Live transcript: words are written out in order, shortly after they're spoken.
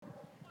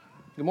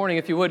Good morning.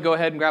 If you would, go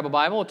ahead and grab a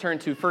Bible. Turn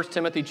to 1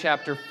 Timothy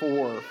chapter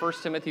 4. 1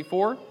 Timothy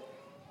 4.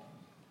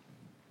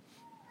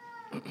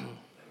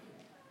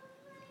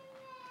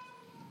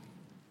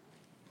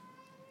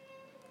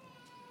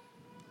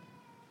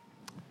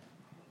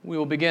 We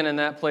will begin in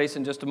that place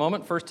in just a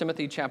moment. 1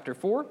 Timothy chapter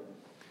 4.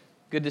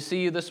 Good to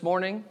see you this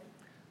morning.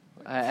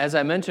 As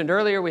I mentioned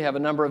earlier, we have a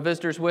number of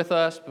visitors with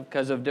us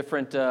because of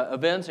different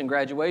events and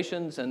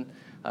graduations and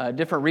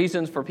different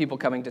reasons for people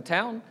coming to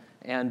town.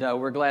 And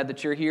we're glad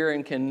that you're here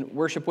and can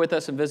worship with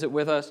us and visit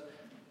with us.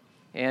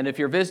 And if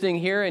you're visiting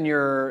here and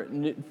you're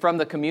from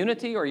the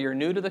community or you're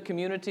new to the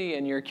community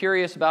and you're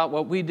curious about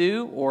what we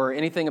do or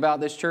anything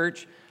about this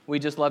church, we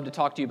just love to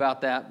talk to you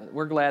about that.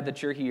 We're glad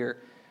that you're here.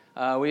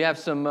 We have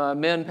some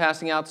men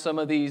passing out some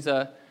of these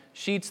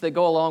sheets that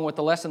go along with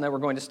the lesson that we're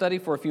going to study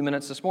for a few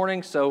minutes this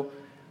morning. So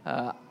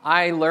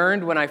I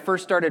learned when I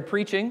first started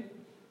preaching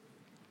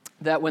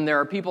that when there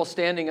are people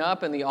standing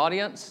up in the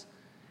audience,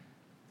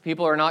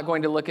 people are not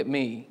going to look at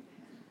me.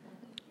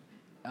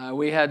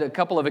 We had a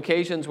couple of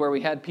occasions where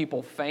we had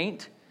people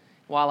faint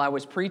while I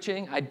was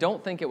preaching. I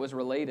don't think it was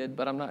related,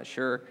 but I'm not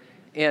sure.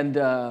 And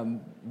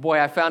boy,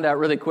 I found out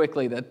really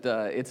quickly that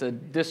it's a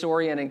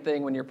disorienting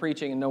thing when you're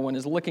preaching and no one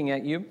is looking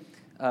at you.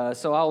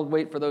 So I'll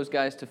wait for those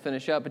guys to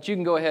finish up. But you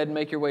can go ahead and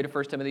make your way to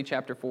 1 Timothy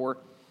chapter 4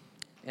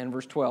 and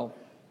verse 12.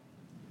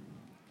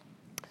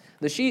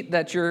 The sheet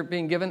that you're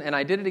being given, and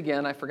I did it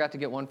again. I forgot to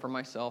get one for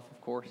myself, of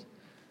course.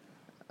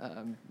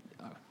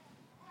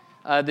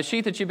 The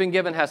sheet that you've been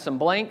given has some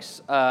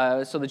blanks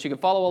so that you can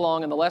follow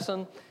along in the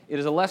lesson. It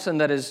is a lesson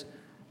that is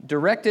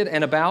directed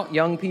and about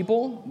young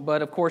people,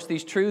 but of course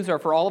these truths are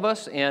for all of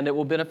us and it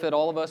will benefit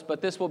all of us,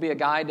 but this will be a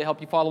guide to help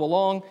you follow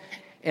along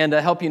and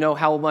to help you know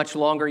how much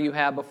longer you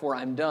have before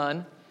I'm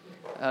done.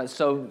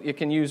 So it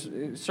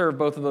can serve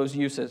both of those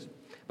uses.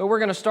 But we're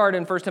going to start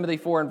in 1 Timothy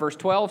 4 and verse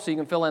 12, so you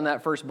can fill in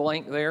that first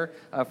blank there.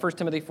 1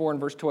 Timothy 4 and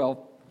verse 12.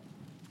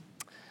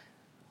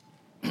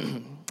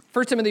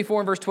 1 Timothy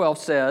 4 and verse 12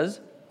 says,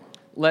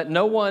 "Let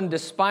no one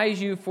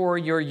despise you for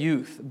your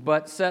youth,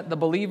 but set the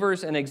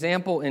believers an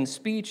example in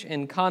speech,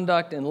 in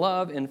conduct, in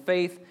love, in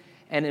faith,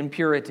 and in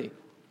purity."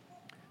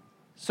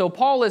 So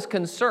Paul is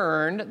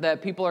concerned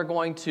that people are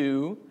going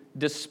to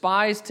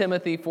despise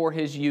Timothy for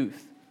his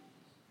youth.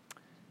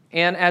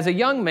 And as a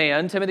young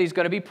man, Timothy's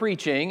going to be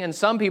preaching, and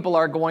some people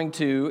are going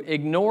to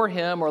ignore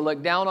him or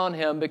look down on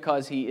him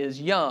because he is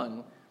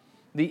young.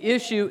 The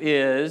issue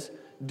is,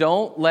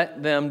 don't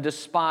let them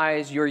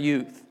despise your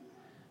youth.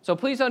 So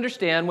please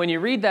understand, when you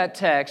read that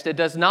text, it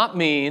does not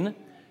mean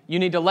you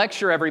need to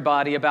lecture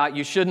everybody about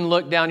you shouldn't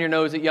look down your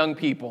nose at young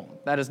people.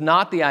 That is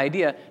not the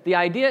idea. The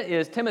idea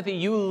is, Timothy,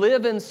 you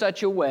live in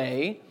such a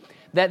way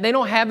that they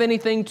don't have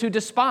anything to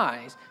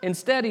despise.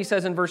 Instead, he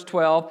says in verse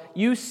 12,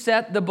 you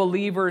set the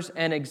believers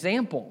an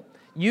example.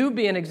 You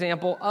be an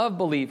example of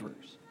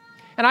believers.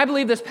 And I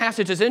believe this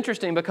passage is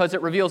interesting because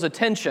it reveals a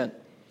tension.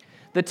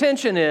 The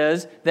tension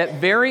is that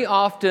very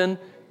often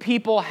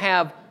people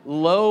have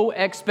low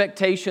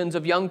expectations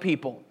of young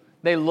people.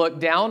 They look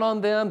down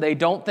on them. They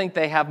don't think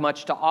they have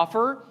much to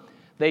offer.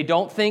 They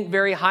don't think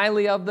very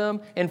highly of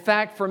them. In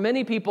fact, for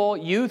many people,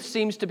 youth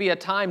seems to be a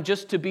time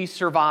just to be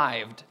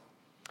survived.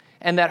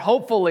 And that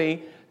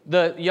hopefully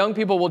the young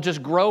people will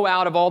just grow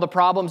out of all the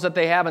problems that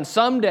they have and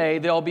someday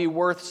they'll be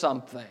worth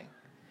something.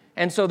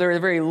 And so there are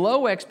very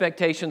low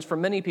expectations for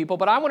many people,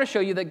 but I want to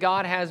show you that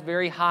God has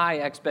very high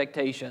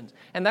expectations.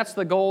 And that's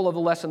the goal of the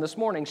lesson this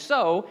morning.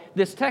 So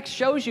this text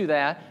shows you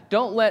that.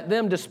 Don't let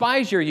them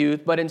despise your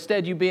youth, but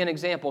instead you be an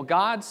example.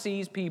 God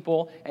sees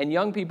people, and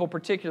young people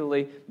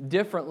particularly,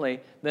 differently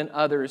than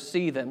others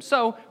see them.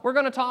 So we're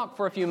going to talk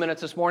for a few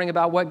minutes this morning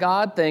about what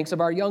God thinks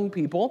of our young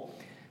people.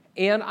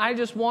 And I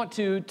just want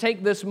to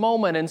take this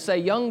moment and say,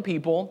 young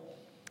people,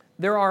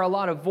 there are a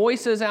lot of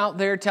voices out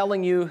there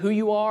telling you who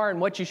you are and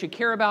what you should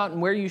care about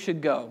and where you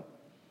should go.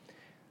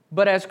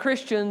 But as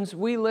Christians,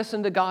 we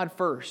listen to God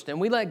first, and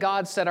we let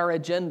God set our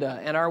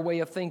agenda and our way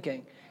of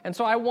thinking. And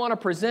so I want to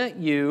present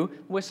you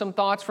with some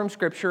thoughts from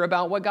Scripture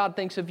about what God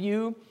thinks of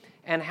you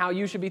and how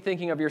you should be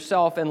thinking of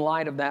yourself in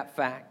light of that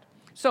fact.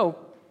 So,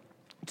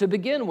 to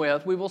begin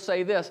with, we will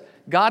say this: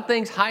 God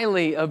thinks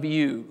highly of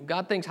you.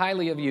 God thinks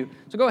highly of you.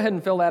 So go ahead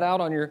and fill that out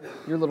on your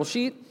little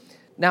sheet.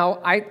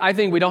 Now, I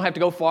think we don't have to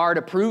go far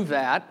to prove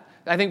that.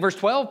 I think verse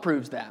 12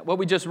 proves that, what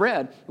we just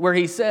read, where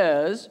he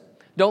says,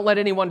 don't let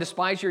anyone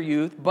despise your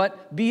youth,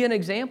 but be an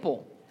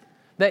example.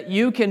 That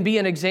you can be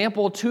an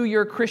example to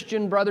your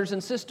Christian brothers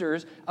and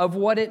sisters of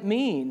what it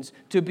means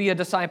to be a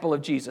disciple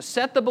of Jesus.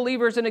 Set the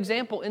believers an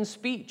example in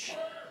speech,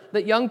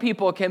 that young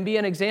people can be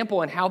an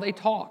example in how they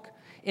talk,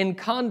 in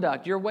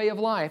conduct, your way of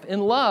life, in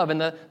love,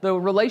 and the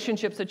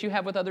relationships that you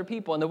have with other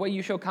people, and the way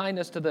you show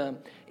kindness to them,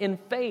 in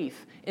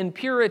faith, in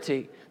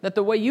purity, that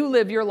the way you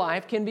live your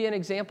life can be an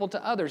example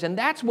to others. And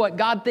that's what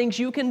God thinks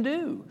you can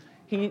do.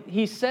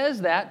 He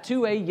says that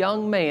to a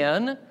young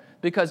man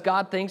because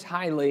God thinks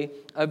highly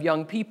of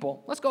young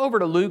people. Let's go over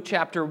to Luke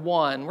chapter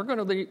 1. We're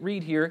going to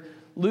read here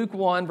Luke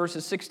 1,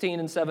 verses 16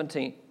 and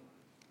 17.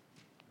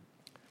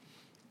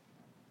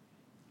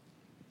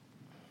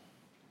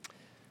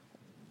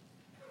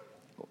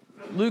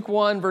 Luke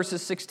 1,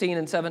 verses 16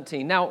 and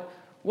 17. Now,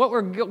 what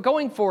we're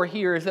going for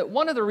here is that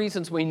one of the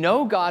reasons we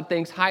know God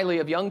thinks highly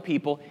of young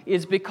people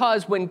is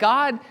because when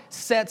God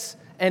sets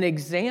an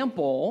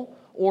example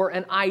or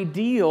an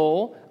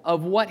ideal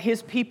of what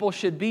his people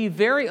should be,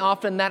 very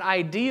often that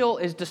ideal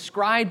is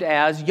described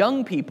as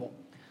young people.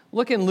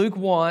 Look in Luke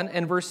 1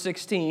 and verse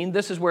 16.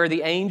 This is where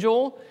the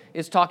angel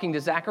is talking to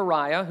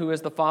Zechariah, who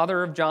is the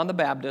father of John the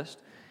Baptist.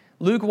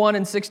 Luke 1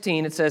 and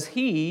 16, it says,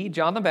 He,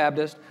 John the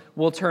Baptist,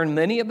 will turn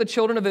many of the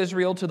children of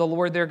Israel to the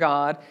Lord their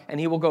God, and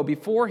he will go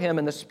before him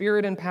in the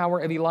spirit and power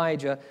of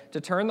Elijah to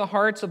turn the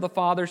hearts of the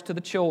fathers to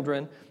the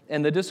children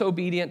and the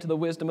disobedient to the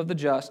wisdom of the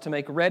just, to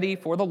make ready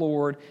for the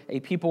Lord a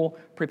people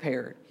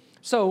prepared.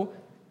 So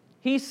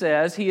he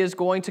says he is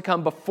going to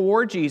come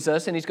before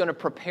Jesus and he's going to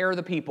prepare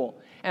the people.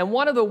 And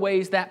one of the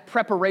ways that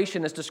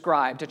preparation is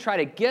described, to try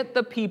to get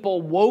the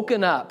people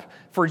woken up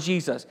for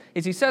Jesus,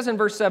 is he says in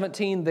verse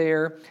 17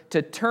 there,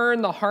 to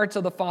turn the hearts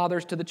of the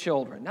fathers to the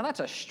children. Now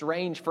that's a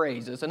strange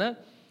phrase, isn't it?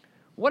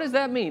 What does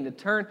that mean, to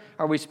turn?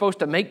 Are we supposed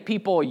to make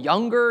people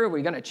younger? Are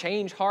we going to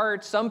change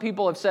hearts? Some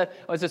people have said,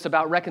 is this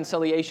about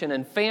reconciliation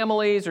in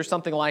families or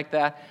something like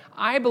that?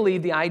 I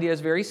believe the idea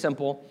is very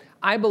simple.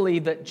 I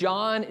believe that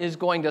John is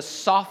going to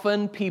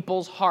soften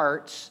people's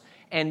hearts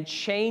and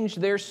change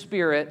their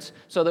spirits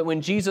so that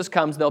when Jesus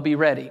comes, they'll be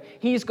ready.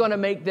 He's going to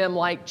make them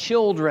like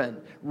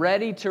children,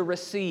 ready to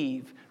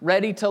receive,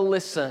 ready to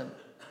listen.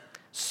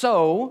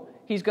 So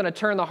he's going to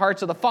turn the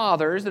hearts of the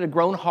fathers that have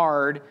grown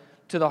hard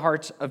to the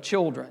hearts of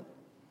children.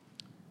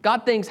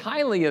 God thinks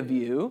highly of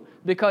you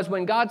because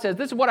when God says,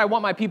 this is what I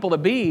want my people to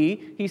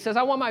be, he says,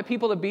 I want my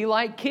people to be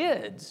like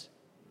kids.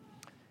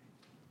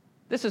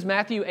 This is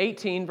Matthew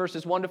 18,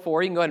 verses 1 to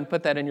 4. You can go ahead and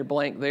put that in your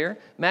blank there.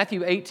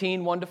 Matthew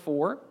 18, 1 to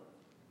 4.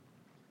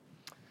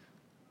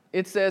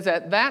 It says,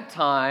 At that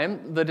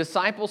time, the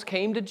disciples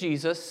came to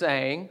Jesus,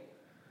 saying,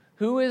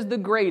 Who is the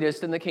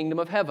greatest in the kingdom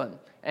of heaven?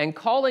 And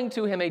calling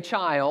to him a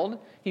child,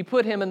 he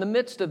put him in the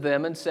midst of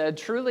them and said,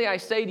 Truly I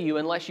say to you,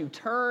 unless you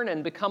turn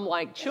and become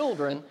like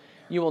children,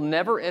 you will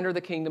never enter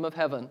the kingdom of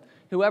heaven.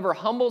 Whoever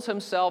humbles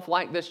himself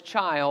like this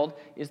child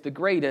is the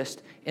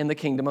greatest in the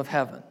kingdom of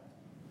heaven.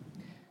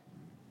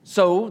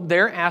 So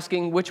they're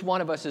asking which one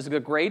of us is the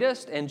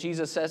greatest, and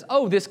Jesus says,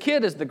 this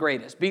kid is the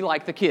greatest. Be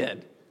like the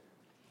kid.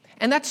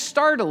 And that's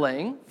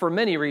startling for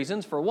many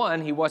reasons. For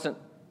one, he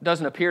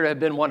doesn't appear to have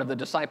been one of the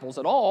disciples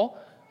at all.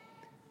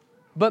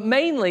 But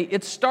mainly,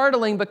 it's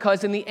startling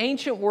because in the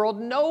ancient world,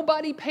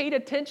 nobody paid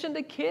attention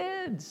to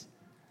kids.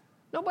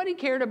 Nobody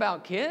cared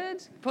about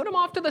kids. Put them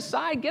off to the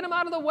side. Get them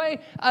out of the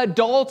way.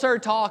 Adults are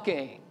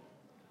talking.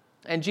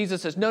 And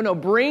Jesus says, no,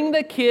 bring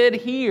the kid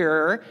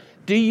here.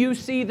 Do you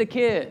see the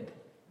kid?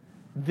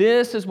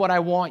 This is what I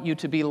want you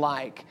to be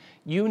like.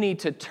 You need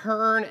to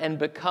turn and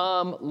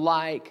become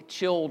like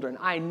children.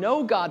 I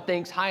know God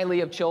thinks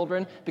highly of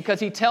children because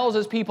he tells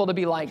his people to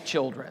be like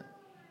children.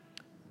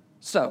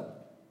 So,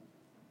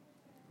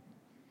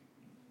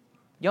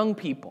 young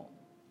people,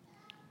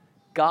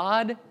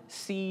 God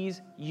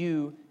sees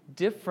you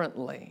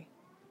differently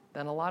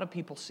than a lot of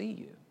people see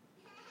you.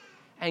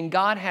 And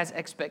God has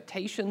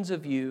expectations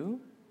of you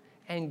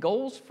and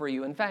goals for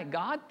you. In fact,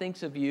 God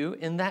thinks of you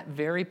in that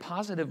very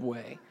positive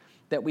way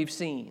that we've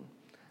seen.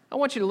 I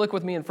want you to look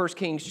with me in 1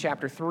 Kings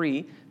chapter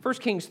 3. 1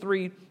 Kings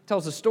 3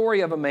 tells the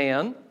story of a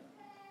man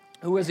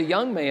who is a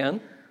young man,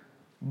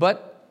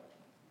 but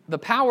the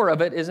power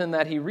of it is in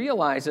that he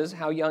realizes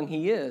how young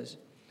he is.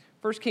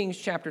 1 Kings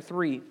chapter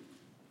 3.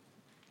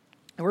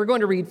 And we're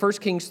going to read 1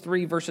 Kings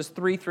 3, verses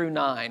 3 through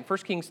 9. 1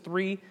 Kings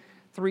 3,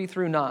 3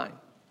 through 9.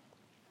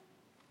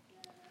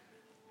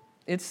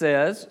 It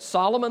says,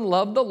 Solomon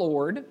loved the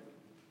Lord,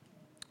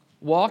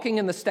 walking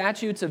in the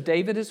statutes of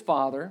David his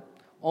father,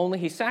 only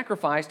he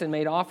sacrificed and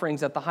made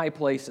offerings at the high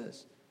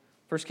places.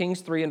 1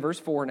 Kings 3 and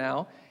verse 4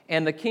 now.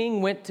 And the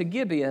king went to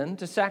Gibeon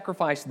to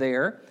sacrifice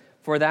there,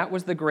 for that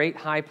was the great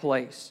high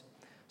place.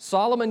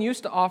 Solomon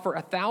used to offer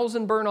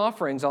 1,000 burnt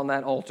offerings on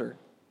that altar.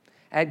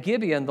 At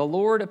Gibeon, the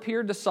Lord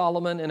appeared to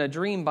Solomon in a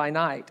dream by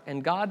night,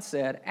 and God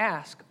said,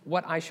 Ask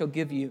what I shall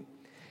give you.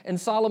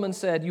 And Solomon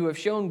said, You have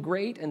shown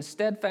great and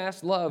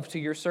steadfast love to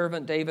your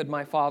servant David,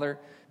 my father,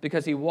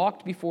 because he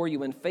walked before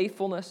you in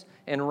faithfulness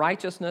and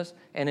righteousness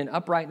and in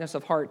uprightness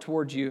of heart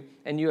towards you.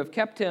 And you have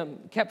kept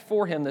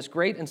for him this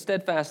great and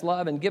steadfast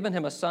love and given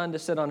him a son to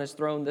sit on his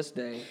throne this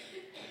day.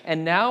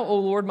 And now, O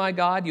Lord my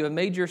God, you have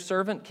made your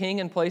servant king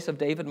in place of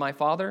David, my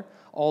father,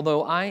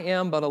 although I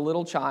am but a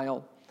little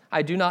child.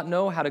 I do not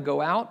know how to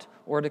go out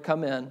or to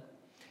come in.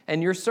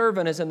 And your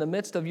servant is in the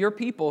midst of your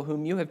people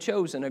whom you have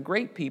chosen, a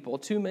great people,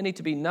 too many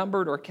to be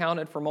numbered or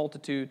counted for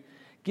multitude.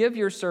 Give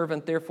your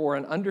servant, therefore,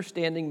 an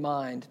understanding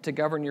mind to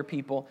govern your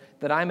people,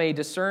 that I may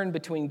discern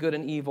between good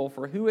and evil,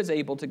 for who is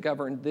able to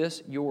govern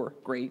this your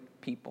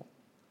great people?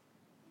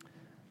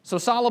 So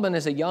Solomon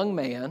is a young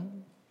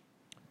man,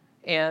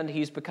 and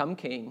he's become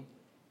king.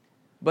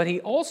 But he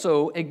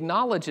also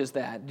acknowledges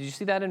that. Did you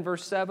see that in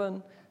verse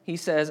 7? He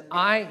says,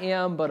 I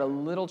am but a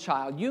little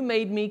child. You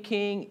made me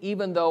king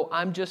even though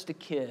I'm just a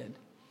kid.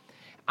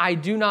 I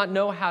do not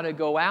know how to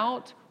go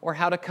out or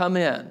how to come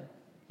in.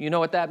 You know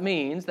what that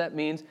means? That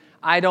means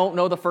I don't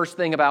know the first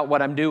thing about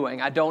what I'm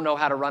doing. I don't know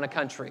how to run a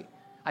country.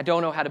 I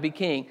don't know how to be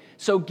king.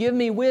 So give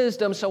me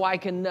wisdom so I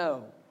can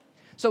know.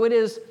 So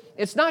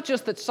it's not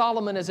just that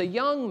Solomon is a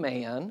young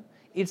man,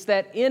 it's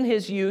that in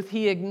his youth,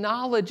 he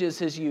acknowledges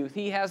his youth.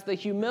 He has the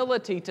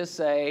humility to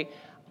say,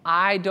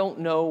 I don't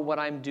know what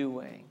I'm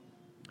doing.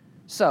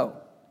 So,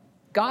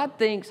 God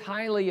thinks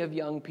highly of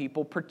young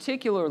people,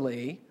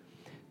 particularly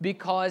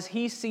because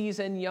he sees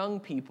in young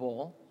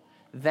people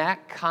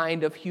that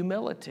kind of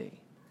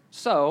humility.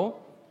 So,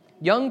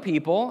 young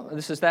people,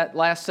 this is that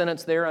last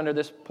sentence there under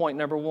this point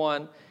number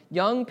 1,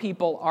 young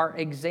people are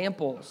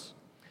examples.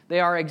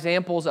 They are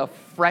examples of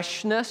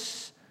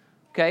freshness,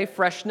 okay?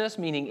 Freshness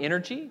meaning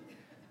energy.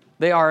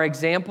 They are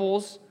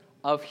examples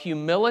of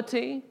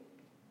humility.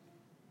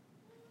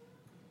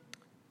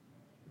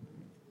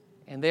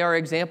 And they are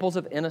examples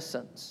of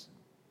innocence.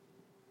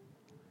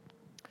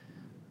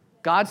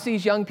 God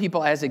sees young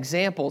people as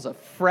examples of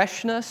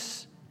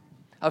freshness,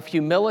 of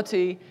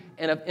humility,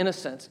 and of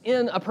innocence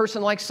in a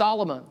person like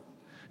Solomon,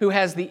 who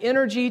has the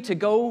energy to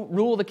go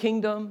rule the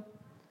kingdom,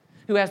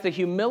 who has the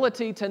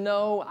humility to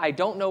know, I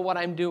don't know what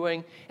I'm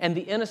doing, and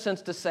the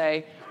innocence to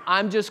say,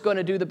 I'm just going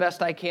to do the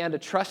best I can to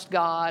trust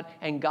God,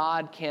 and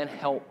God can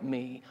help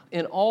me.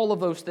 In all of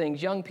those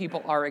things, young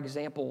people are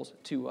examples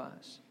to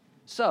us.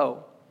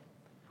 So,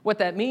 what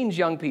that means,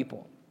 young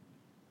people,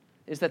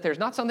 is that there's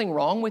not something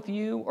wrong with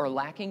you or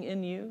lacking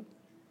in you.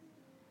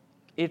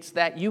 It's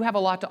that you have a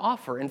lot to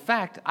offer. In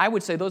fact, I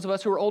would say those of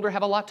us who are older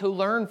have a lot to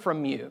learn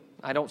from you.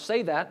 I don't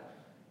say that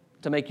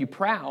to make you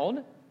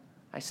proud.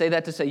 I say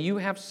that to say you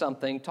have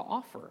something to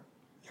offer.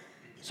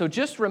 So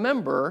just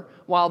remember,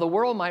 while the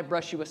world might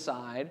brush you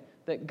aside,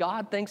 that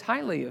God thinks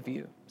highly of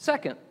you.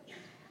 Second,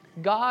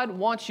 God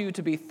wants you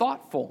to be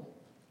thoughtful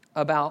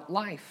about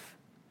life.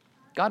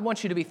 God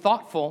wants you to be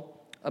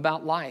thoughtful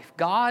about life.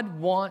 God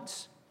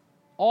wants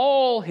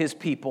all his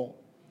people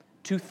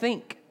to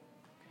think.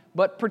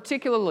 But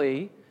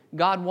particularly,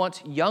 God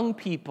wants young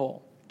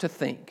people to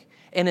think.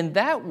 And in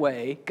that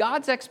way,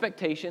 God's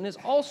expectation is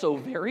also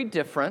very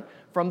different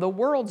from the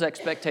world's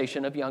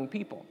expectation of young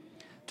people.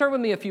 Turn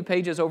with me a few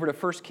pages over to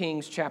 1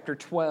 Kings chapter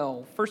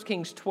 12. 1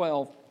 Kings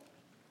 12.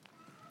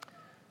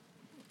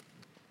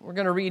 We're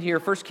going to read here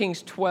 1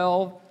 Kings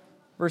 12,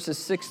 verses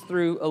 6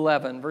 through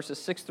 11.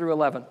 Verses 6 through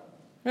 11. I'm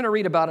going to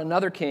read about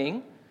another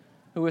king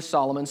who was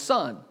Solomon's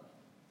son.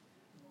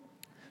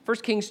 1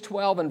 Kings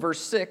 12 and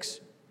verse 6.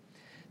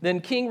 Then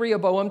King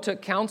Rehoboam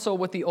took counsel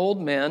with the old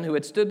men who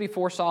had stood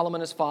before Solomon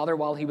his father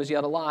while he was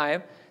yet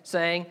alive,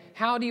 saying,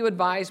 how do you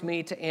advise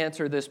me to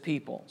answer this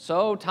people?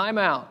 So, time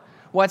out.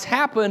 What's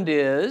happened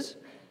is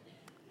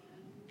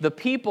the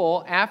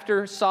people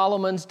after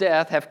Solomon's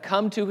death have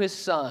come to his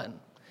son.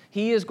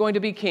 He is going to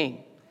be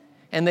king.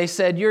 And they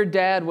said, your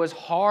dad was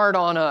hard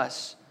on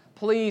us.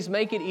 Please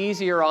make it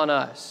easier on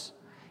us.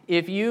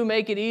 If you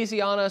make it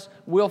easy on us,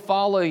 we'll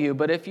follow you.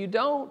 But if you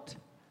don't,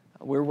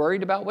 we're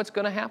worried about what's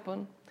going to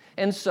happen.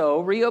 And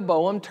so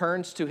Rehoboam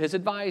turns to his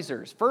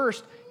advisors.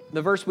 First,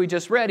 the verse we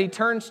just read, he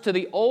turns to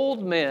the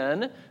old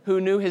men who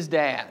knew his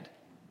dad.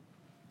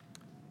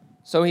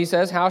 So he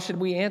says, how should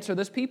we answer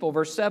this people?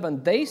 Verse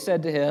 7, they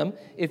said to him,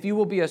 if you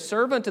will be a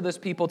servant to this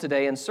people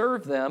today and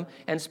serve them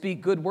and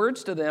speak good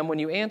words to them when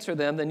you answer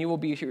them, then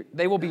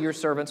they will be your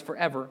servants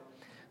forever.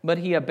 But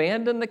he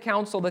abandoned the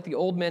counsel that the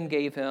old men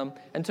gave him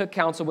and took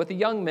counsel with the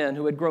young men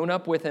who had grown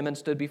up with him and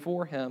stood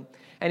before him.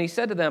 And he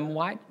said to them,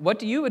 what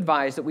do you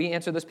advise that we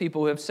answer this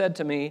people who have said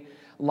to me,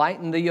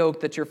 lighten the yoke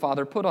that your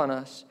father put on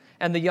us?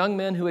 And the young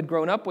men who had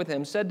grown up with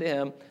him said to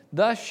him,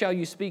 thus shall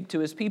you speak to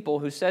his people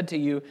who said to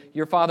you,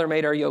 your father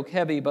made our yoke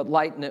heavy, but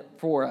lighten it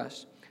for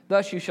us.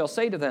 Thus you shall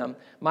say to them,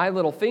 my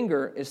little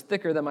finger is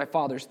thicker than my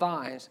father's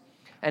thighs.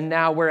 And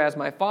now, whereas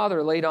my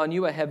father laid on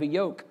you a heavy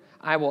yoke,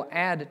 I will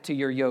add to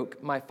your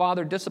yoke. My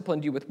father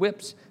disciplined you with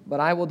whips, but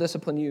I will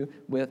discipline you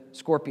with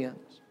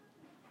scorpions.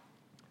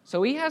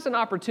 So he has an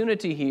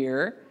opportunity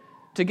here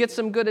to get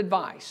some good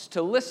advice,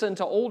 to listen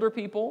to older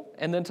people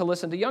and then to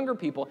listen to younger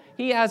people.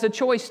 He has a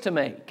choice to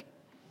make.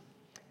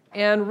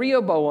 And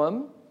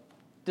Rehoboam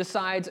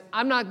decides,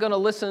 I'm not going to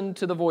listen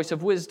to the voice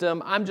of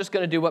wisdom. I'm just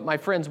going to do what my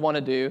friends want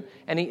to do.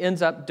 And he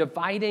ends up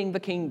dividing the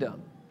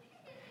kingdom.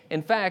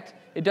 In fact,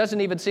 it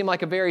doesn't even seem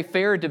like a very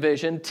fair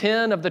division.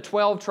 10 of the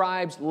 12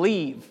 tribes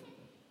leave.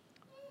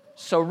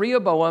 So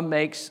Rehoboam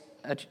makes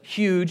a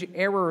huge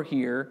error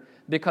here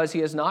because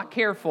he is not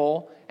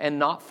careful and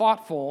not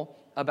thoughtful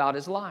about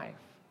his life.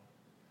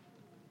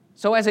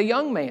 So as a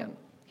young man,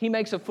 he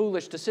makes a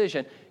foolish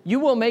decision. You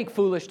will make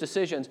foolish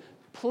decisions.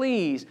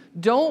 Please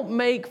don't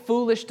make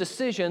foolish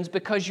decisions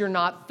because you're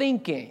not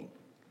thinking.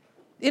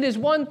 It is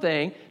one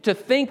thing to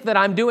think that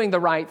I'm doing the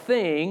right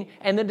thing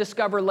and then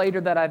discover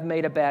later that I've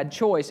made a bad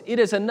choice. It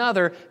is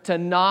another to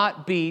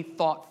not be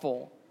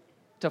thoughtful,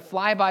 to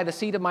fly by the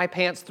seat of my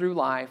pants through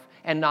life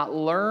and not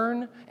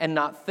learn and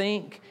not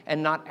think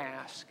and not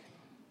ask.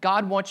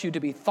 God wants you to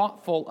be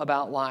thoughtful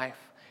about life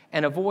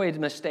and avoid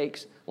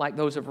mistakes like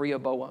those of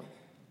Rehoboam.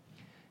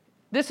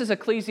 This is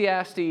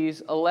Ecclesiastes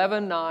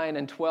 11:9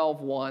 and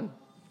 12:1.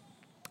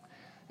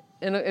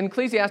 In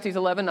Ecclesiastes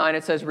 11:9,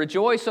 it says,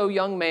 "Rejoice, O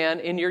young man,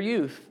 in your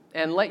youth,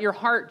 and let your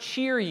heart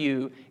cheer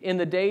you in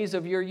the days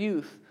of your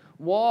youth.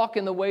 Walk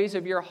in the ways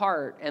of your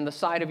heart and the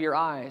sight of your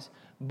eyes.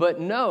 But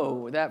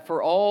know that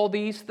for all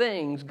these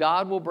things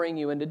God will bring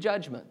you into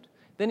judgment."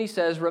 Then he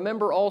says,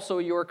 "Remember also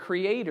your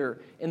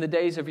Creator in the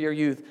days of your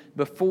youth,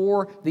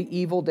 before the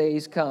evil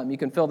days come." You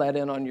can fill that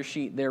in on your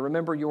sheet there.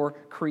 Remember your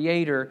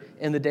Creator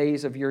in the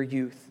days of your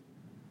youth.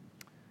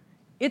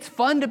 It's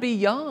fun to be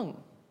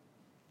young.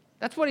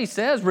 That's what he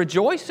says.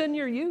 Rejoice in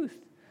your youth.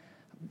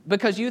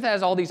 Because youth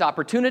has all these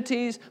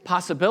opportunities,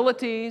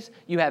 possibilities.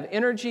 You have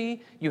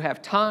energy. You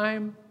have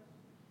time.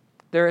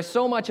 There is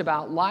so much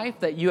about life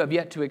that you have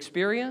yet to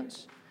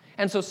experience.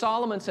 And so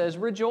Solomon says,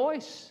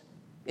 rejoice.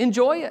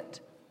 Enjoy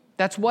it.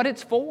 That's what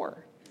it's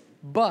for.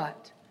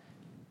 But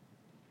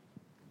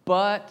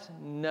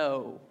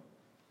know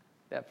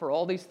that for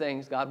all these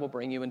things, God will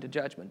bring you into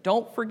judgment.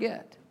 Don't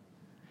forget.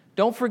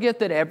 Don't forget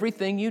that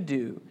everything you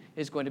do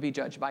is going to be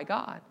judged by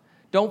God.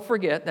 Don't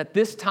forget that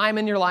this time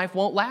in your life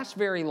won't last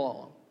very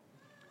long.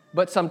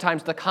 But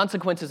sometimes the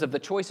consequences of the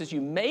choices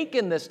you make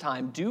in this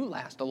time do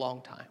last a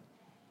long time.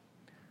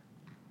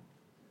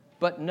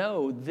 But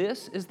no,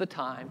 this is the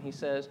time, he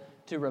says,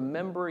 to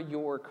remember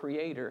your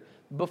Creator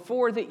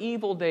before the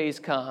evil days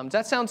come. Does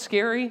that sound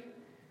scary?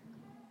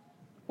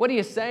 What he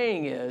is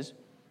saying is,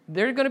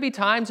 there are going to be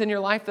times in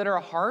your life that are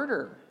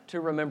harder to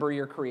remember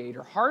your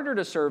Creator, harder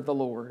to serve the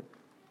Lord.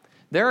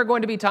 There are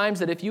going to be times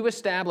that if you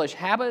establish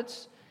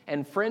habits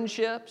and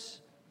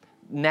friendships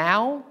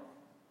now,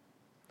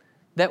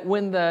 that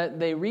when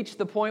they reach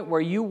the point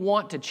where you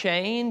want to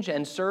change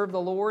and serve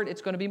the Lord,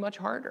 it's going to be much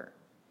harder.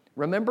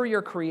 Remember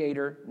your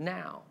Creator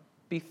now.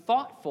 Be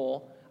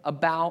thoughtful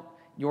about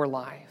your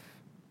life.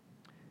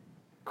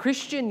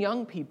 Christian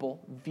young people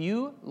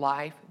view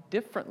life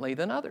differently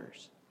than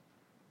others.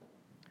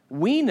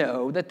 We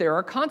know that there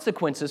are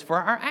consequences for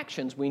our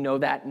actions. We know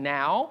that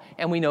now,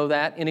 and we know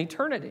that in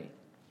eternity.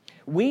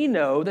 We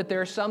know that there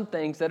are some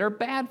things that are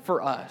bad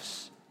for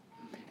us,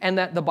 and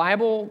that the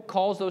Bible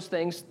calls those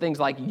things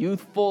like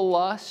youthful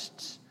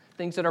lusts,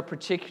 things that are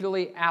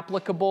particularly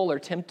applicable or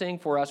tempting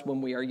for us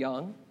when we are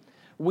young.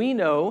 We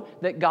know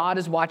that God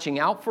is watching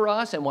out for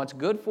us and what's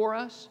good for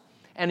us,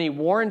 and He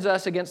warns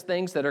us against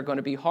things that are going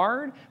to be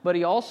hard, but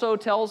He also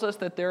tells us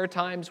that there are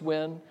times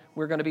when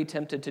we're going to be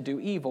tempted to do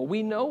evil.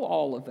 We know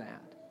all of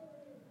that.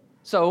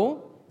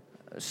 So,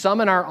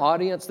 some in our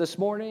audience this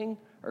morning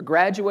are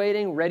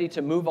graduating, ready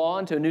to move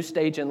on to a new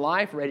stage in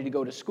life, ready to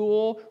go to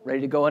school,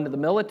 ready to go into the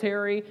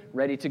military,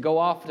 ready to go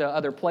off to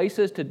other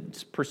places to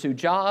pursue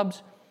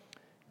jobs.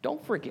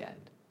 Don't forget,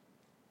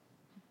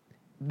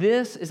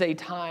 this is a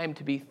time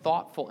to be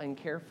thoughtful and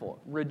careful.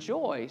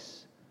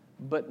 Rejoice,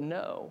 but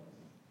know.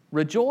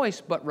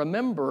 Rejoice, but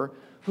remember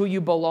who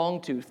you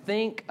belong to.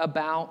 Think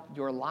about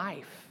your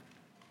life,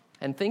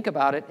 and think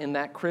about it in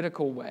that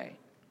critical way.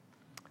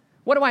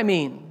 What do I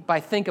mean by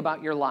think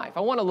about your life?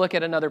 I want to look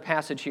at another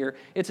passage here.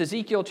 It's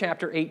Ezekiel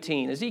chapter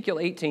 18. Ezekiel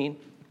 18,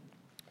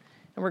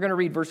 and we're going to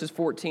read verses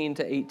 14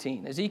 to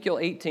 18. Ezekiel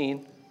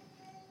 18,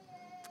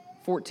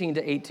 14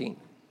 to 18.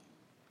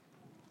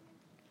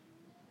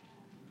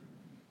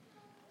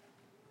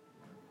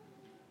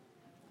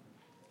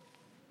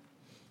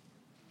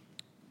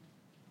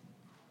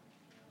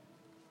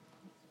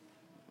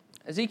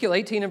 Ezekiel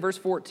 18 and verse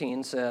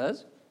 14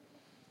 says,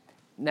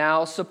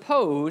 "Now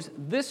suppose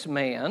this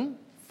man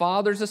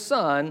fathers a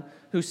son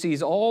who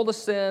sees all the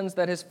sins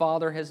that his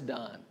father has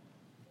done.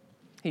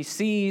 He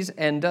sees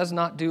and does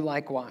not do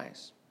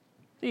likewise."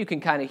 You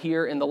can kind of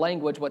hear in the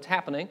language what's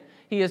happening.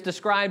 He has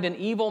described an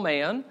evil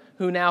man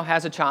who now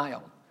has a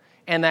child.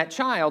 And that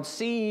child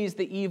sees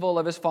the evil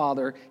of his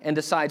father and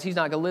decides he's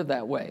not going to live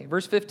that way.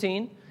 Verse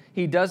 15,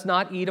 "He does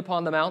not eat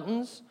upon the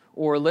mountains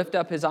or lift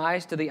up his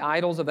eyes to the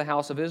idols of the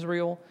house of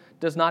Israel,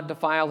 does not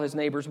defile his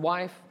neighbor's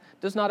wife,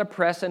 does not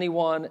oppress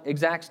anyone,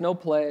 exacts no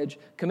pledge,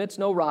 commits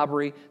no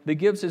robbery, but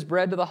gives his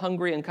bread to the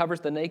hungry and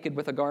covers the naked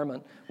with a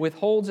garment,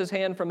 withholds his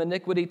hand from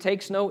iniquity,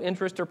 takes no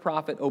interest or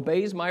profit,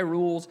 obeys my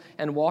rules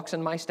and walks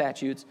in my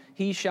statutes.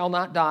 He shall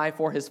not die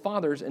for his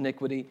father's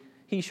iniquity.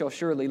 He shall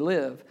surely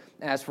live.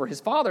 As for his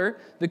father,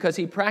 because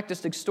he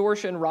practiced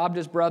extortion, robbed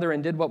his brother,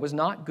 and did what was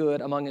not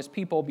good among his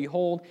people,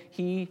 behold,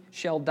 he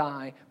shall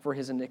die for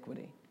his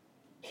iniquity."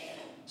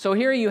 So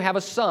here you have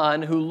a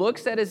son who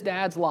looks at his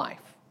dad's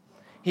life.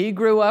 He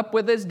grew up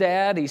with his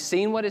dad. He's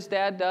seen what his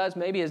dad does.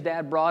 Maybe his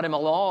dad brought him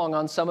along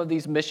on some of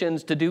these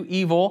missions to do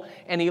evil.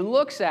 And he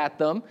looks at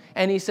them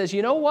and he says,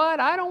 you know what?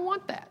 I don't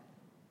want that.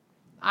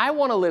 I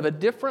want to live a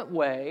different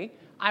way.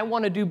 I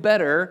want to do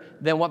better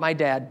than what my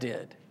dad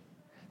did.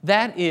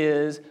 That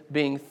is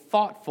being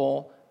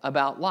thoughtful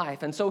about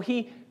life. And so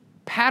he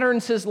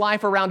patterns his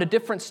life around a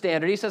different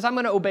standard. He says, I'm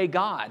going to obey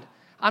God.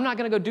 I'm not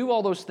going to go do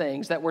all those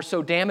things that were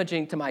so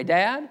damaging to my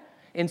dad.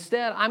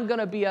 Instead, I'm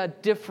going to be a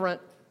different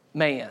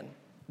man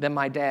than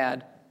my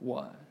dad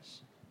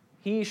was.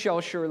 He shall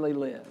surely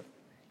live.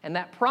 And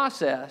that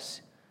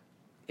process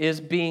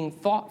is being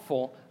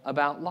thoughtful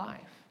about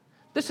life.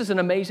 This is an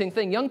amazing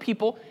thing. Young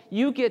people,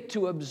 you get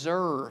to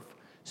observe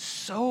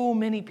so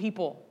many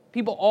people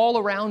people all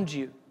around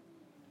you,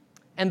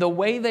 and the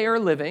way they are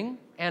living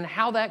and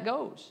how that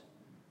goes.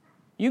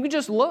 You can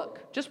just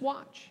look, just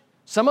watch.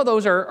 Some of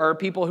those are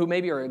people who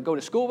maybe go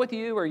to school with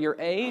you or your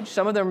age.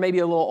 Some of them may be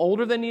a little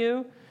older than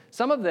you.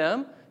 Some of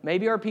them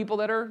maybe are people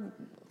that are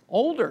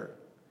older.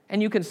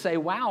 And you can say,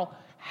 wow,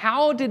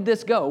 how did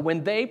this go?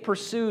 When they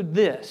pursued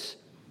this,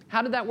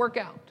 how did that work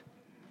out?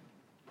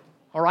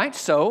 All right,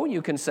 so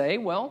you can say,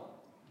 well,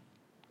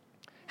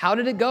 how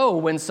did it go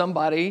when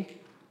somebody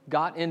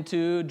got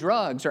into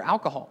drugs or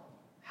alcohol?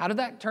 How did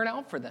that turn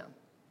out for them?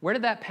 Where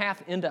did that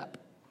path end up?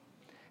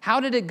 How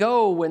did it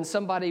go when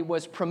somebody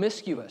was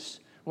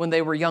promiscuous when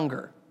they were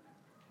younger?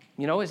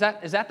 You know, is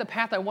that the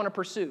path I want to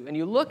pursue? And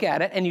you look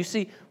at it and you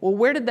see, well,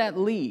 where did that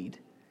lead?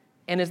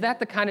 And is that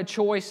the kind of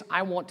choice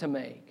I want to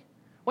make?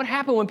 What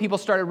happened when people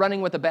started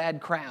running with a bad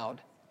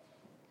crowd?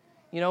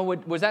 You know,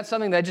 was that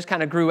something that just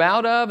kind of grew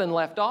out of and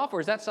left off,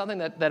 or is that something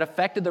that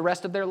affected the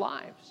rest of their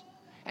lives?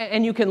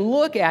 And you can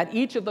look at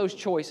each of those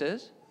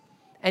choices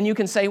and you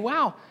can say,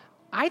 wow,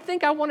 I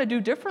think I want to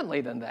do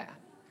differently than that.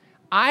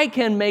 I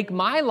can make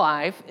my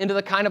life into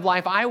the kind of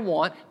life I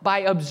want by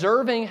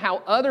observing how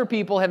other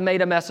people have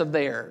made a mess of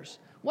theirs.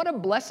 What a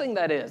blessing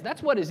that is.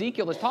 That's what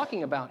Ezekiel is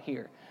talking about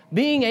here.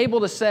 Being able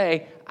to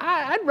say,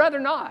 I'd rather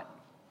not.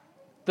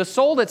 The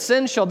soul that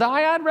sins shall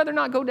die. I'd rather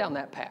not go down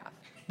that path.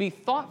 Be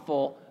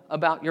thoughtful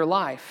about your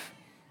life,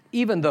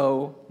 even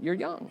though you're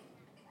young.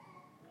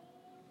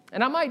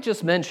 And I might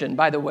just mention,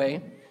 by the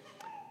way,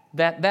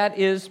 that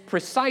is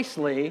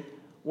precisely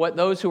what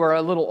those who are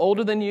a little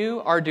older than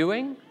you are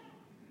doing.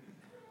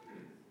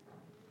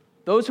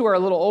 Those who are a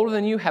little older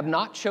than you have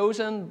not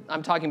chosen,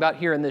 I'm talking about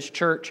here in this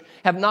church,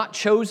 have not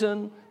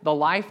chosen the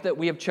life that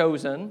we have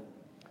chosen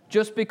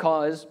just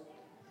because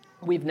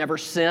we've never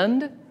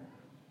sinned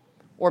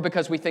or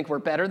because we think we're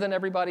better than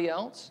everybody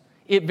else.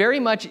 It very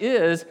much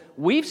is,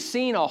 we've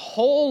seen a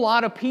whole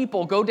lot of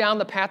people go down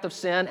the path of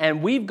sin,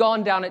 and we've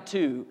gone down it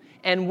too.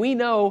 And we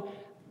know,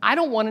 I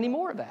don't want any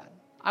more of that.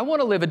 I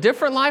want to live a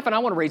different life, and I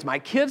want to raise my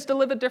kids to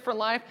live a different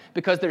life,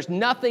 because there's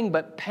nothing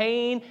but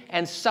pain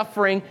and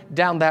suffering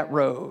down that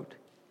road.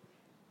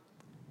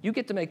 You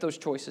get to make those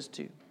choices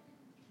too.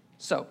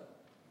 So,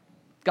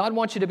 God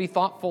wants you to be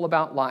thoughtful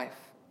about life.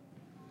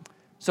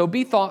 So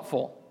be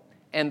thoughtful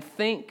and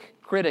think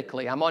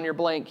critically. I'm on your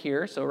blank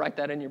here, so write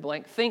that in your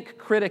blank. Think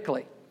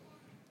critically.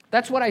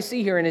 That's what I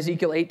see here in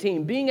Ezekiel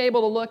 18. Being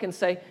able to look and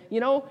say, you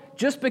know,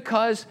 just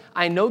because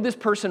I know this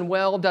person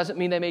well doesn't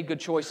mean they made good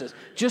choices.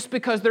 Just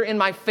because they're in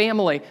my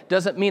family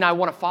doesn't mean I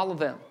want to follow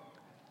them.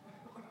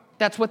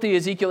 That's what the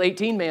Ezekiel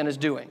 18 man is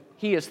doing.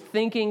 He is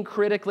thinking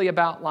critically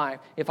about life.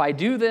 If I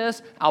do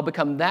this, I'll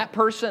become that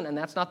person, and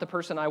that's not the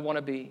person I want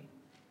to be.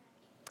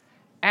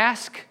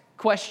 Ask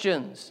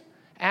questions.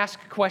 Ask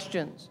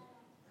questions.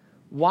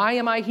 Why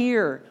am I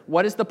here?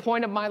 What is the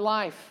point of my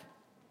life?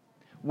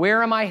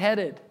 Where am I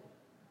headed?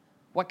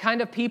 What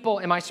kind of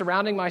people am I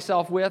surrounding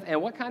myself with, and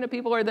what kind of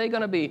people are they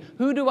going to be?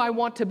 Who do I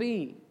want to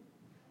be?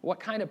 What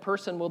kind of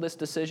person will this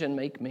decision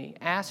make me?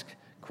 Ask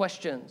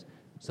questions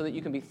so that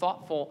you can be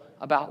thoughtful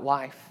about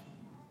life.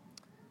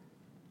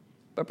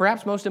 But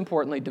perhaps most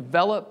importantly,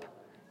 develop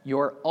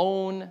your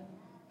own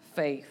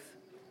faith.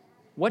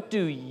 What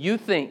do you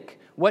think?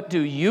 What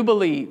do you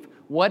believe?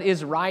 What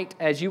is right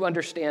as you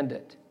understand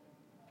it?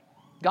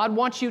 God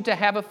wants you to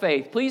have a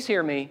faith. Please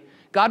hear me.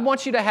 God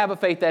wants you to have a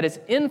faith that is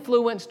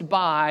influenced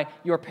by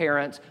your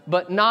parents,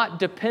 but not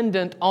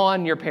dependent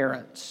on your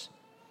parents,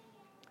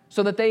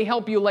 so that they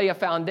help you lay a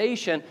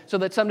foundation so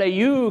that someday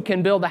you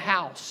can build a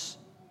house.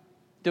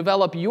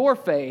 Develop your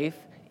faith,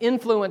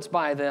 influenced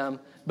by them,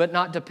 but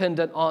not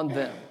dependent on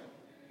them.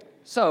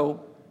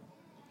 So,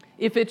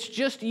 if it's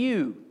just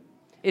you,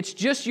 it's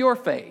just your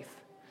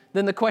faith,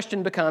 then the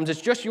question becomes,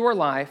 it's just your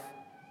life,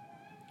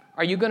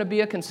 are you going to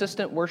be a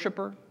consistent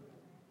worshiper?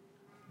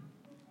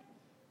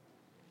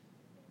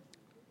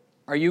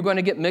 Are you going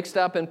to get mixed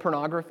up in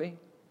pornography?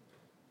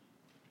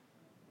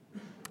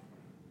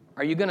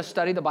 Are you going to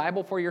study the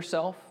Bible for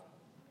yourself?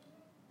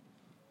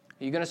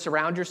 Are you going to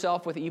surround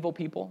yourself with evil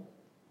people?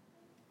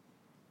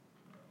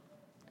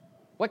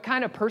 What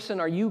kind of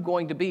person are you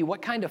going to be?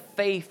 What kind of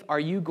faith are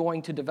you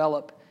going to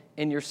develop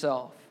in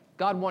yourself?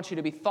 God wants you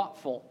to be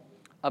thoughtful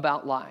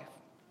about life.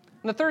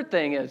 And the third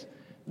thing is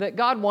that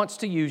God wants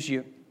to use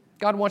you.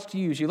 God wants to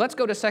use you. Let's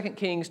go to 2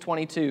 Kings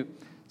 22.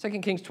 2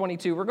 Kings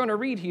 22, we're going to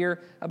read here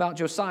about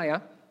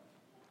Josiah.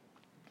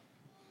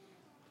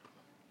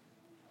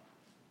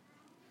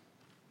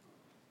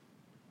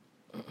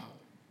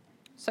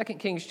 Second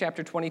Kings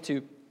chapter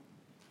 22.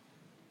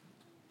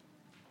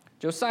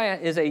 Josiah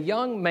is a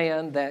young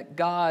man that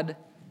God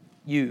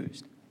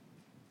used.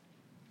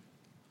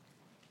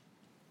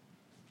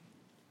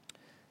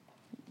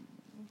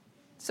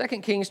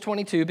 Second Kings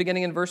 22,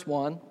 beginning in verse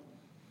 1.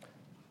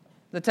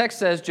 The text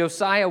says,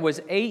 Josiah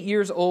was 8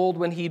 years old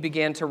when he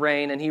began to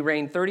reign, and he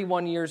reigned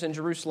 31 years in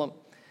Jerusalem.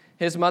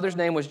 His mother's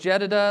name was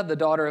Jedidah, the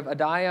daughter of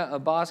Adiah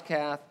of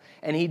Bozkath,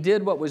 and he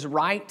did what was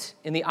right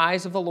in the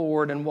eyes of the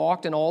Lord and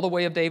walked in all the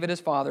way of David his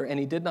father, and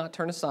he did not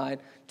turn aside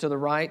to the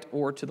right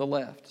or to the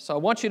left. So I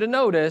want you to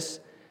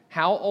notice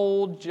how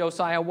old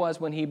Josiah was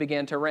when he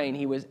began to reign.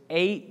 He was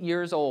 8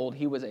 years old.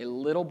 He was a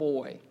little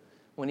boy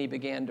when he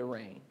began to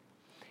reign.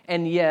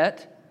 And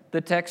yet,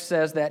 the text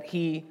says that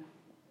he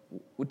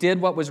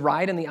did what was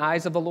right in the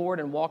eyes of the Lord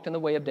and walked in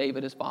the way of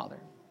David his father.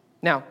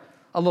 Now,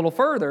 a little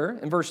further,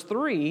 in verse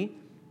 3,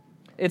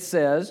 it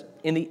says,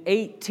 in the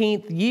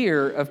 18th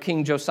year of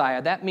King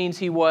Josiah. That means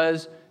he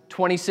was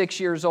 26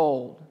 years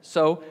old.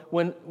 So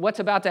when what's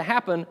about to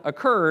happen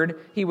occurred,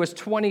 he was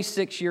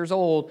 26 years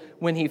old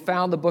when he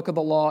found the book of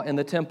the law in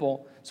the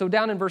temple. So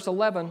down in verse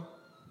 11,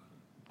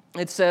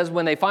 it says,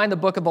 when they find the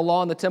book of the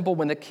law in the temple,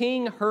 when the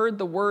king heard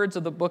the words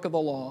of the book of the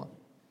law,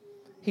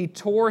 he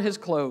tore his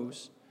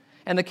clothes.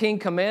 And the king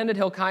commanded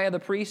Hilkiah the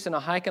priest, and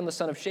Ahikam the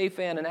son of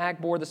Shaphan, and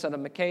Achbor the son of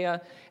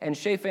Micaiah, and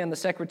Shaphan the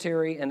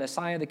secretary, and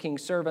Asaiah the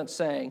king's servant,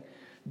 saying,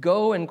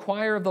 Go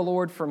inquire of the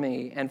Lord for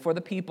me, and for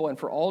the people, and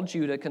for all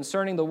Judah,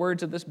 concerning the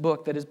words of this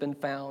book that has been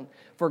found.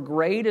 For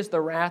great is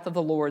the wrath of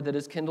the Lord that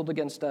is kindled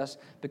against us,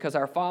 because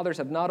our fathers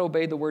have not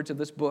obeyed the words of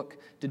this book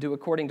to do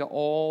according to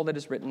all that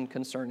is written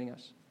concerning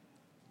us.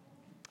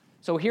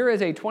 So here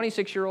is a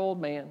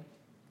 26-year-old man.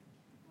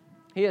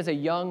 He is a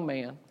young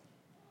man.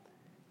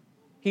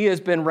 He has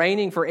been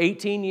reigning for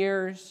 18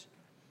 years.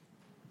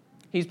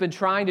 He's been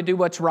trying to do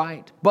what's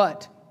right.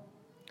 But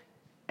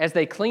as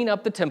they clean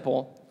up the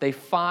temple, they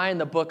find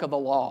the book of the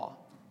law.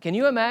 Can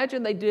you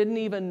imagine? They didn't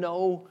even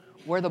know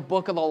where the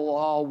book of the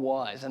law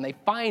was. And they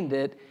find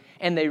it,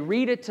 and they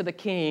read it to the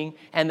king,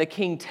 and the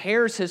king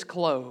tears his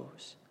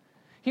clothes.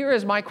 Here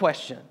is my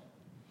question.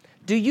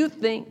 Do you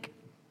think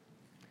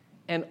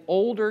an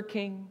older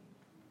king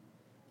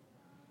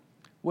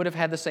would have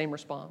had the same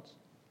response?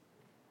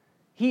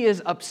 He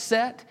is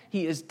upset.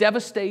 He is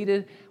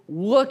devastated.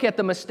 Look at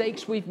the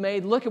mistakes we've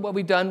made. Look at what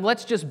we've done.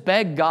 Let's just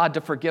beg God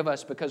to forgive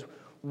us because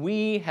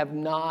we have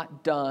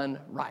not done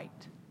right.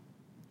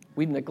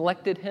 We've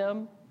neglected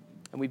him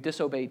and we've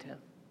disobeyed him.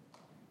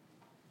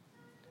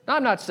 Now,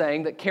 I'm not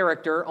saying that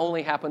character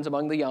only happens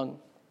among the young.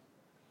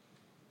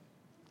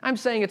 I'm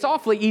saying it's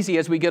awfully easy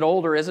as we get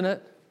older, isn't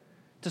it?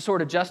 To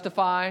sort of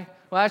justify,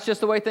 well, that's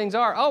just the way things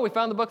are. Oh, we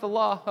found the book of the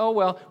law. Oh,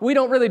 well, we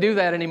don't really do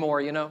that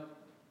anymore, you know.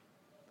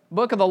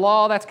 Book of the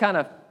law, that's kind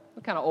of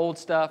old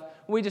stuff.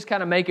 We just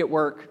kind of make it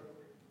work.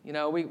 You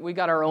know, we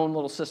got our own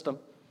little system.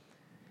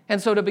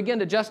 And so to begin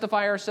to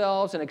justify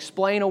ourselves and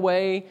explain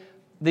away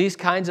these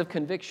kinds of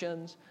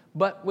convictions,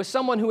 but with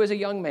someone who is a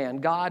young man,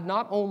 God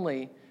not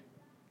only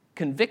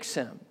convicts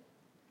him,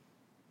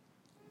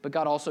 but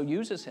God also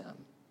uses him.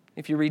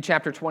 If you read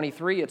chapter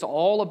 23, it's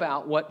all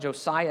about what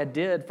Josiah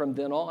did from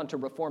then on to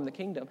reform the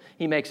kingdom.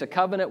 He makes a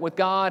covenant with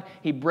God.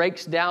 He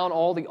breaks down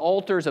all the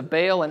altars of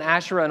Baal and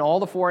Asherah and all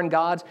the foreign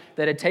gods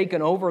that had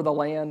taken over the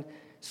land.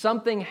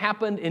 Something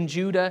happened in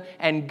Judah,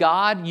 and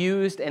God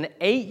used an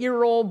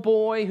 8-year-old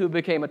boy who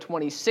became a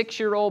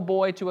 26-year-old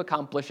boy to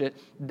accomplish it.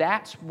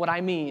 That's what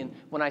I mean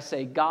when I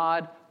say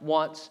God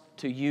wants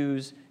to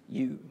use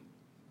you.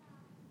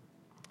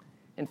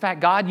 In fact,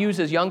 God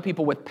uses young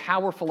people with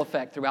powerful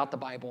effect throughout the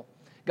Bible.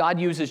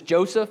 God uses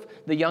Joseph,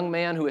 the young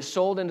man who is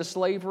sold into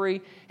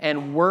slavery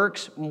and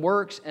works,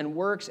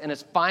 and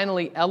is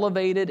finally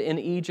elevated in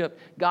Egypt.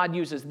 God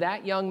uses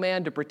that young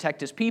man to protect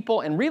his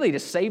people and really to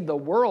save the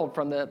world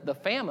from the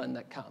famine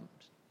that comes.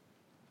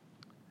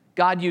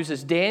 God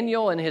uses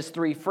Daniel and his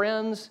 3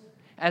 friends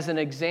as an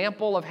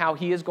example of how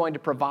he is going to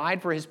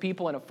provide for his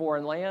people in a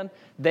foreign land.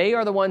 They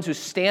are the ones who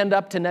stand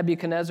up to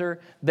Nebuchadnezzar.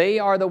 They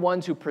are the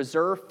ones who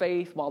preserve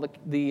faith while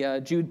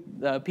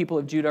the people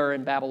of Judah are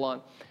in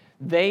Babylon.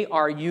 They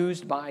are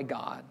used by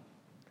God.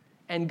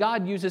 And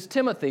God uses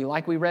Timothy,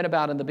 like we read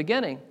about in the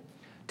beginning,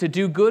 to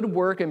do good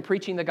work in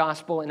preaching the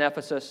gospel in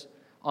Ephesus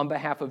on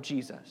behalf of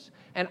Jesus.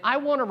 And I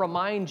want to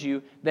remind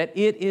you that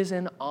it is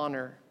an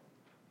honor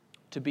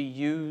to be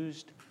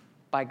used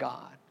by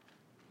God.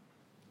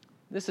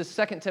 This is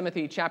 2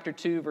 Timothy chapter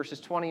 2,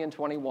 verses 20 and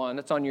 21.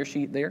 It's on your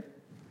sheet there.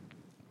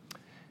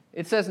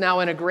 It says,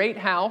 Now in a great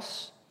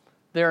house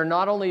there are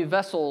not only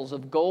vessels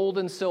of gold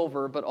and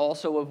silver, but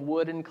also of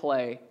wood and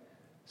clay,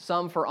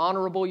 some for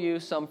honorable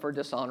use, some for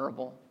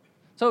dishonorable.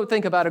 So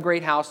think about a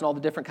great house and all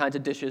the different kinds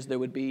of dishes there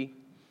would be.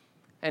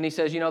 And he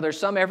says, there's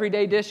some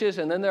everyday dishes,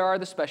 and then there are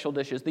the special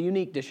dishes, the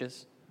unique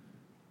dishes.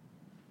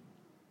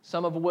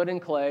 Some of wood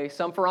and clay,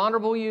 some for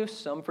honorable use,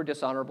 some for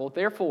dishonorable.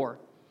 Therefore,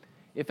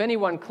 if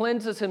anyone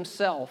cleanses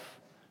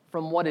himself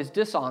from what is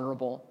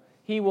dishonorable,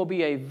 he will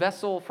be a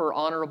vessel for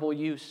honorable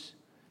use,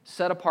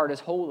 set apart as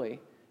holy,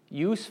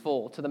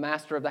 useful to the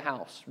master of the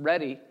house,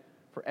 ready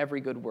for every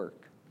good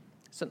work.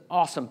 It's an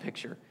awesome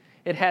picture.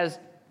 It has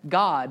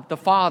God, the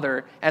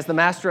Father, as the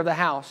master of the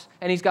house,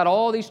 and he's got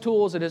all these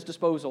tools at his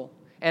disposal.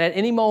 And at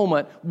any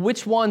moment,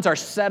 which ones are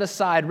set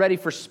aside, ready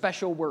for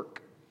special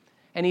work?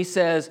 And he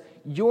says,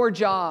 your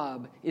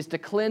job is to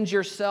cleanse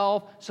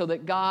yourself so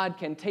that God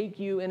can take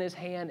you in his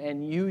hand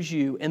and use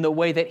you in the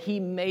way that he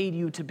made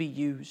you to be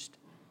used.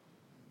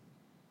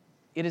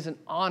 It is an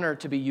honor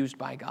to be used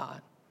by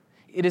God.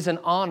 It is an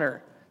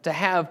honor to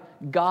have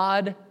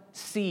God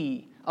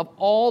see of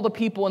all the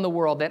people in the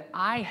world that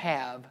I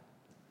have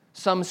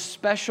some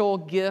special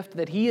gift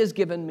that He has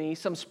given me,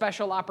 some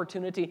special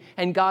opportunity,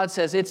 and God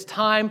says it's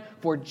time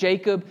for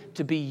Jacob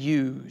to be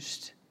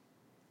used.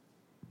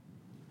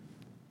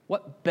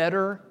 What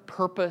better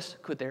purpose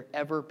could there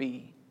ever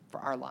be for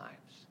our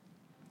lives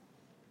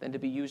than to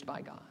be used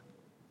by God?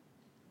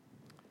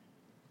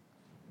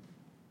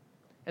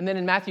 And then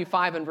in Matthew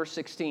 5 and verse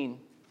 16,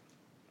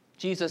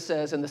 Jesus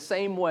says, in the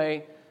same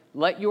way,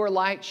 let your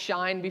light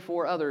shine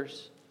before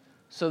others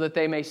so that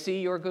they may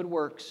see your good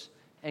works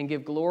and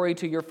give glory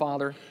to your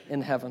Father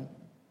in heaven.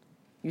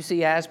 You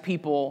see, as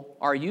people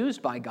are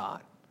used by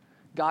God,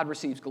 God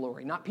receives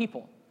glory, not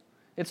people.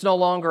 It's no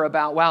longer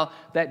about, wow,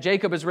 that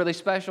Jacob is really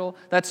special,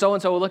 that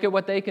so-and-so, look at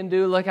what they can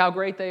do, look how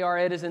great they are.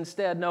 It is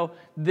instead, no,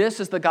 this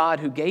is the God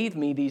who gave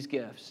me these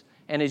gifts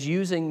and is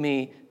using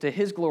me to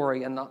His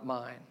glory and not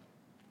mine.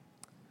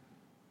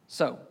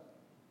 So,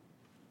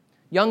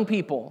 young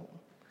people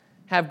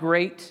have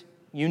great,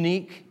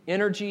 unique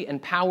energy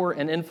and power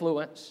and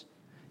influence.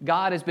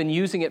 God has been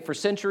using it for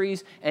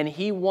centuries, and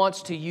He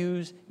wants to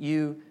use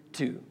you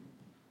too.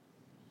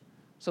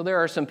 So there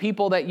are some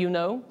people that you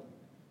know,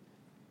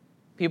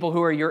 people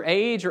who are your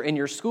age or in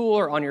your school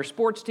or on your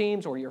sports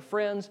teams or your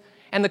friends,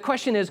 and the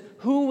question is,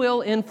 who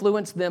will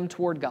influence them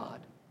toward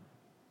God?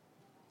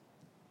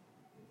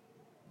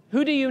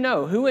 Who do you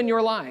know? Who in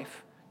your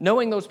life,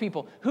 knowing those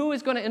people, who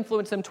is going to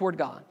influence them toward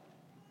God?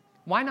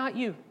 Why not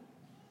you?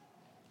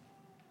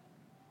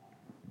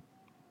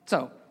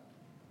 So,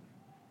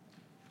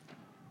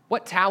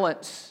 what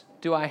talents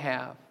do I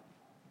have?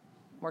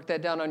 Mark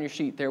that down on your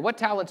sheet there. What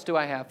talents do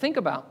I have? Think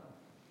about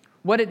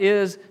what it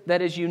is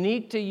that is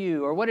unique to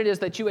you or what it is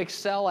that you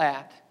excel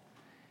at.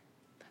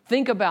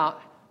 Think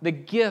about the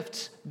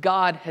gifts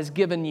God has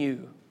given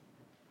you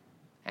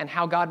and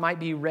how God might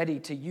be ready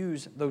to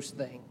use those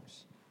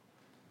things.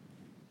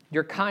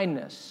 Your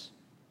kindness,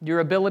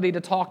 your ability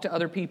to talk to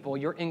other people,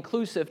 your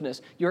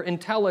inclusiveness, your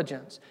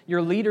intelligence,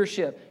 your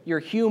leadership, your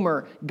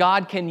humor.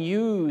 God can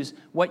use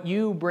what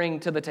you bring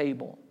to the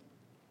table.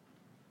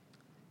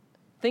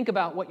 Think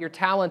about what your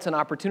talents and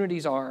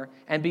opportunities are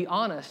and be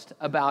honest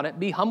about it.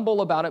 Be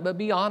humble about it, but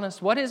be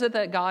honest. What is it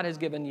that God has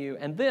given you?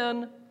 And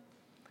then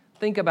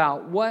think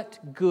about what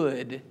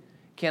good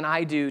can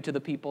I do to the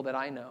people that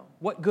I know?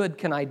 What good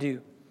can I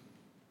do?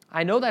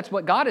 I know that's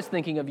what God is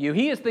thinking of you.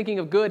 He is thinking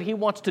of good He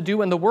wants to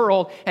do in the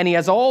world, and He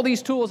has all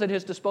these tools at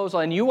His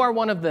disposal, and you are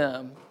one of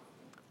them.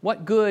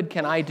 What good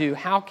can I do?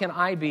 How can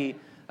I be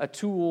a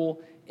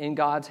tool in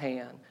God's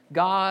hand?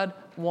 God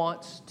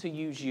wants to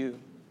use you.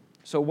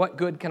 So what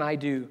good can I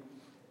do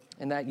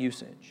in that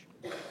usage?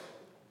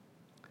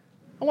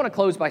 I want to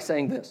close by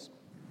saying this.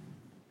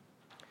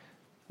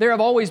 There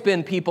have always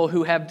been people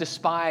who have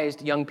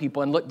despised young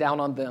people and looked down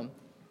on them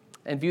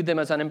and viewed them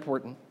as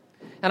unimportant.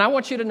 And I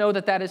want you to know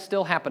that that is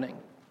still happening.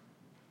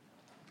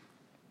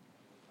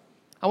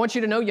 I want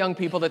you to know, young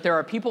people, that there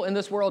are people in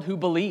this world who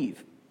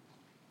believe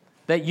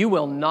that you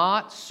will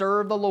not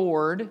serve the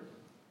Lord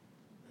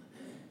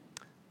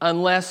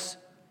unless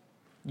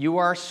you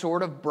are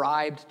sort of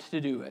bribed to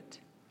do it.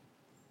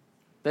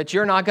 That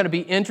you're not going to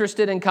be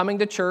interested in coming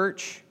to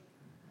church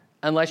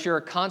unless you're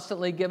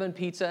constantly given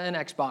pizza and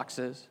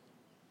Xboxes.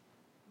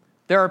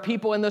 There are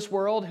people in this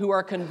world who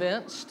are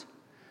convinced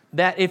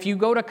that if you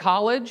go to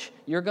college,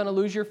 you're going to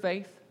lose your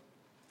faith.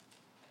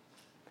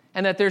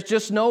 And that there's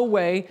just no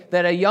way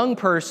that a young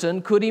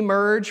person could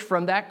emerge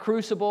from that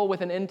crucible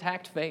with an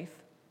intact faith.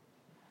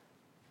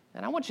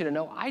 And I want you to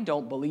know, I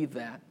don't believe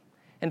that.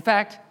 In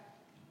fact,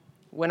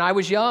 when I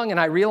was young and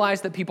I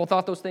realized that people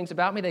thought those things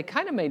about me, they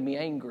kind of made me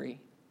angry.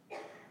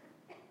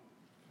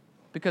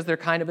 Because they're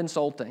kind of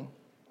insulting.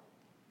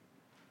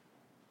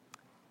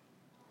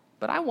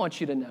 But I want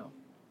you to know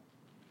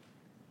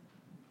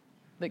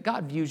that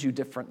God views you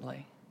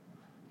differently.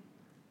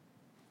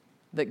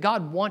 That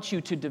God wants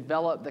you to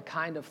develop the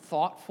kind of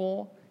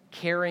thoughtful,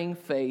 caring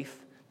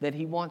faith that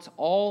He wants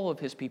all of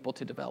His people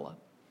to develop.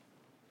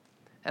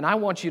 And I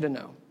want you to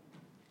know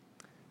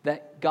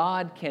that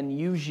God can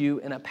use you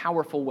in a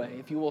powerful way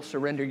if you will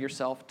surrender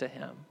yourself to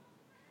Him.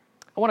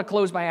 I want to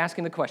close by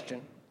asking the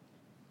question.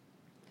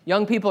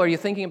 Young people, are you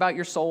thinking about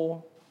your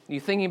soul? Are you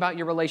thinking about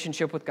your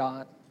relationship with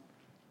God?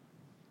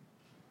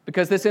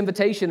 Because this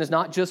invitation is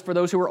not just for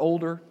those who are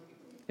older.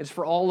 It's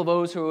for all of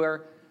those who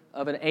are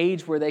of an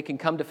age where they can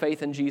come to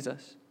faith in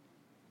Jesus.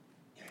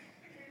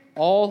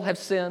 All have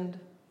sinned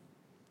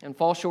and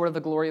fall short of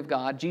the glory of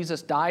God.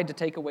 Jesus died to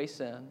take away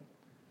sin.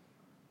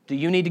 Do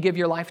you need to give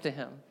your life to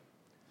Him?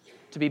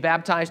 To be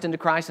baptized into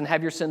Christ and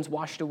have your sins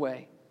washed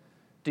away?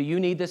 Do you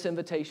need this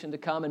invitation to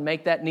come and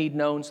make that need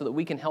known so that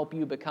we can help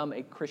you become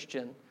a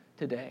Christian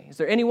today? Is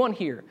there anyone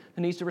here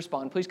who needs to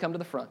respond? Please come to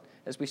the front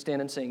as we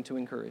stand and sing to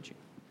encourage you.